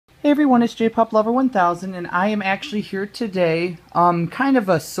Hey everyone, it's JPopLover1000 and I am actually here today, kind of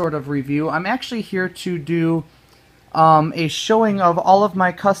a sort of review. I'm actually here to do a showing of all of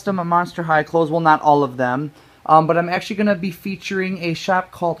my custom Monster High clothes. Well, not all of them, but I'm actually going to be featuring a shop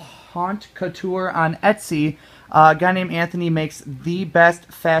called Haunt Couture on Etsy. A guy named Anthony makes the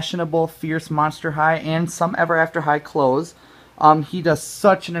best fashionable, fierce Monster High and some Ever After High clothes. He does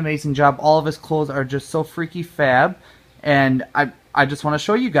such an amazing job. All of his clothes are just so freaky fab, and I just want to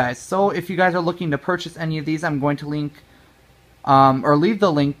show you guys. So if you guys are looking to purchase any of these, I'm going to link or leave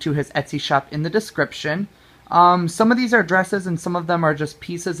the link to his Etsy shop in the description. Some of these are dresses and some of them are just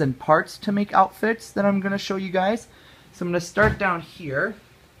pieces and parts to make outfits that I'm going to show you guys. So I'm going to start down here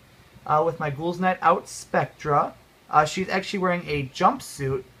with my Ghouls Night Out Spectra. She's actually wearing a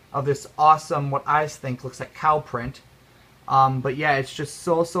jumpsuit of this awesome, what I think looks like cow print. But yeah, it's just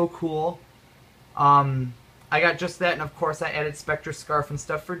so cool. I got just that, and of course I added Spectra scarf and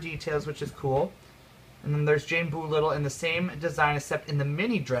stuff for details, which is cool. And then there's Jane Boolittle in the same design, except in the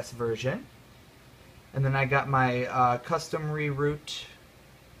mini dress version. And then I got my custom reroute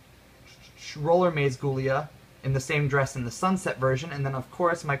Roller Maze Ghoulia in the same dress in the sunset version. And then of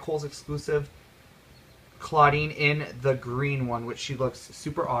course my Kohl's exclusive Claudine in the green one, which she looks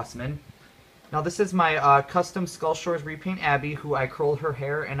super awesome in. Now this is my custom Skull Shores repaint Abby, who I curled her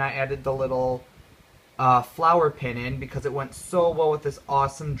hair and I added the little flower pin in because it went so well with this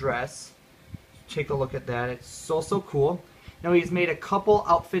awesome dress. Take a look at that. It's so cool. Now he's made a couple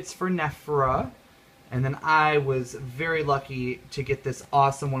outfits for Nephra, and then I was very lucky to get this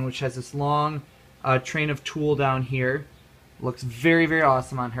awesome one, which has this long train of tulle down here. Looks very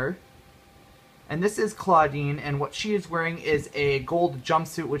awesome on her. And this is Claudine, and what she is wearing is a gold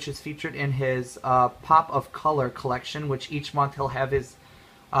jumpsuit, which is featured in his Pop of Color collection, which each month he'll have his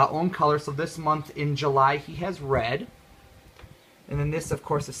own color. So this month in July he has red. And then this, of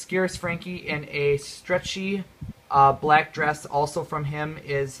course, is Scaris Frankie in a stretchy black dress. Also from him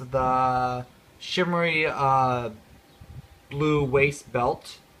is the shimmery blue waist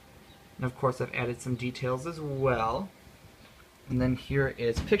belt. And of course I've added some details as well. And then here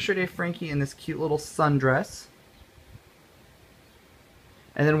is Picture Day Frankie in this cute little sundress.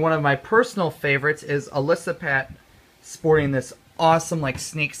 And then one of my personal favorites is Alyssa Pat sporting this awesome like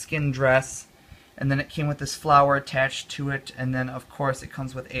snakeskin dress, and then it came with this flower attached to it, and then of course it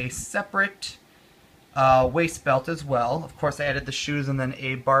comes with a separate waist belt as well. Of course I added the shoes and then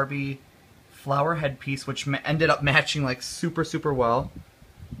a Barbie flower headpiece, which ended up matching like super well.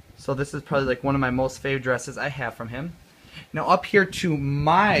 So this is probably like one of my most favorite dresses I have from him. Now up here to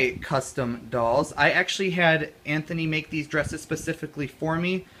my custom dolls, I actually had Anthony make these dresses specifically for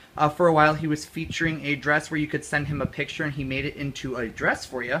me. For a while he was featuring a dress where you could send him a picture and he made it into a dress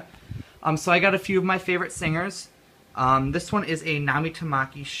for you. So I got a few of my favorite singers. This one is a Nami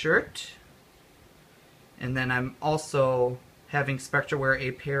Tamaki shirt. And then I'm also having Spectra wear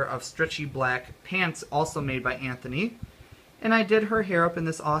a pair of stretchy black pants, also made by Anthony. And I did her hair up in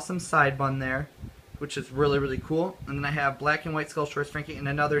this awesome side bun there, which is really cool. And then I have black and white Skull Shores Frankie and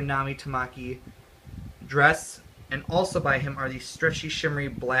another Nami Tamaki dress. And also by him are these stretchy, shimmery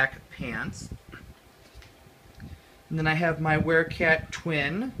black pants. And then I have my Werecat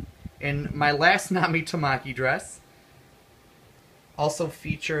twin in my last Nami Tamaki dress. Also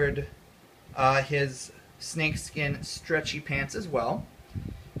featured his snakeskin stretchy pants as well.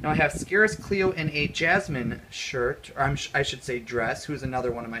 Now I have Scaris Cleo in a Jasmine shirt, or I should say dress, who's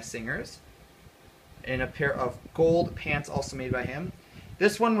another one of my singers. And a pair of gold pants also made by him.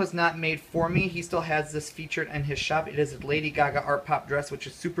 This one was not made for me. He still has this featured in his shop. It is a Lady Gaga Art Pop dress, which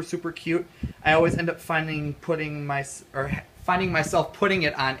is super cute. I always end up finding myself putting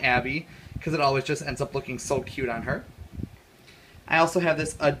it on Abby because it always just ends up looking so cute on her. I also have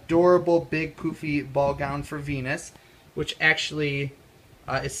this adorable big poofy ball gown for Venus, which actually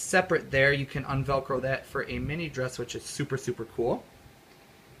is separate there. You can unvelcro that for a mini dress, which is super cool.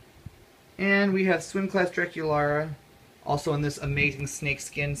 And we have Swim Class Draculara, also in this amazing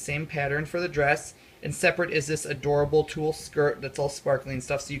snakeskin, same pattern for the dress. And separate is this adorable tulle skirt that's all sparkly and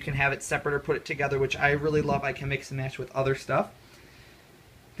stuff, so you can have it separate or put it together, which I really love. I can mix and match with other stuff.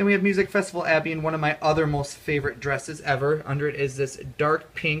 Then we have Music Festival Abby in one of my other most favorite dresses ever. Under it is this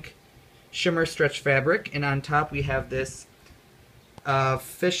dark pink shimmer stretch fabric, and on top we have this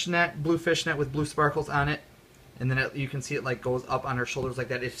fishnet, blue fishnet with blue sparkles on it. And then you can see it like goes up on her shoulders like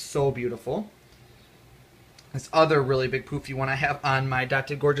that. It's so beautiful. This other really big poofy one I have on my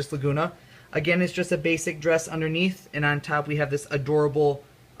Dotted Gorgeous Laguna. Again, it's just a basic dress underneath, and on top we have this adorable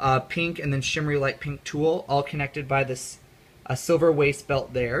pink and then shimmery light pink tulle, all connected by this silver waist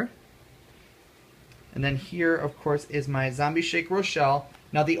belt there. And then here, of course, is my Zombie Shake Rochelle,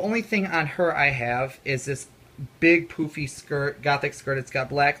 Now the only thing on her I have is this big poofy skirt, gothic skirt. It's got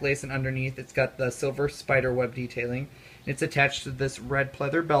black lace and underneath it's got the silver spider web detailing. It's attached to this red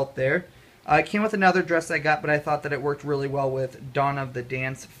pleather belt there. It came with another dress I got, but I thought that it worked really well with Dawn of the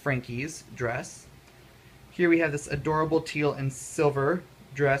Dance Frankie's dress. Here we have this adorable teal and silver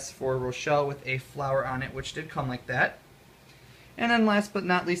dress for Rochelle with a flower on it, which did come like that. And then last but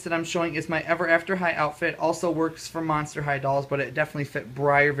not least that I'm showing is my Ever After High outfit. Also works for Monster High dolls, but it definitely fit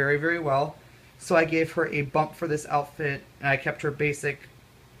Briar very, very well. So I gave her a bump for this outfit, and I kept her basic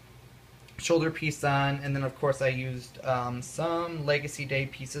shoulder piece on, and then of course I used some Legacy Day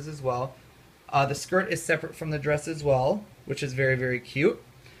pieces as well. The skirt is separate from the dress as well, which is very, very cute.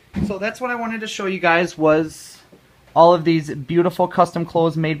 So that's what I wanted to show you guys, was all of these beautiful custom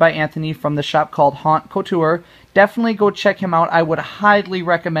clothes made by Anthony from the shop called Haunt Couture. Definitely go check him out. I would highly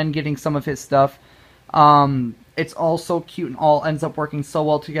recommend getting some of his stuff. It's all so cute and all ends up working so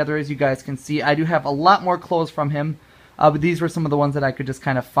well together, as you guys can see. I do have a lot more clothes from him, but these were some of the ones that I could just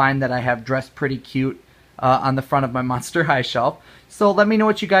kind of find that I have dressed pretty cute on the front of my Monster High shelf. So let me know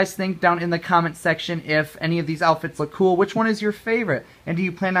what you guys think down in the comment section. If any of these outfits look cool, which one is your favorite? And do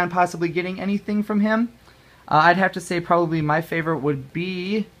you plan on possibly getting anything from him? I'd have to say probably my favorite would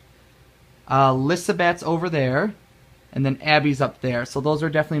be Lisabeth's over there, and then Abby's up there. So those are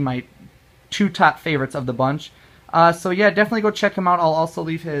definitely my two top favorites of the bunch. So yeah, definitely go check him out. I'll also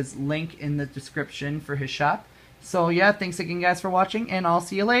leave his link in the description for his shop. So yeah, thanks again guys for watching, and I'll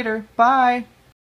see you later. Bye!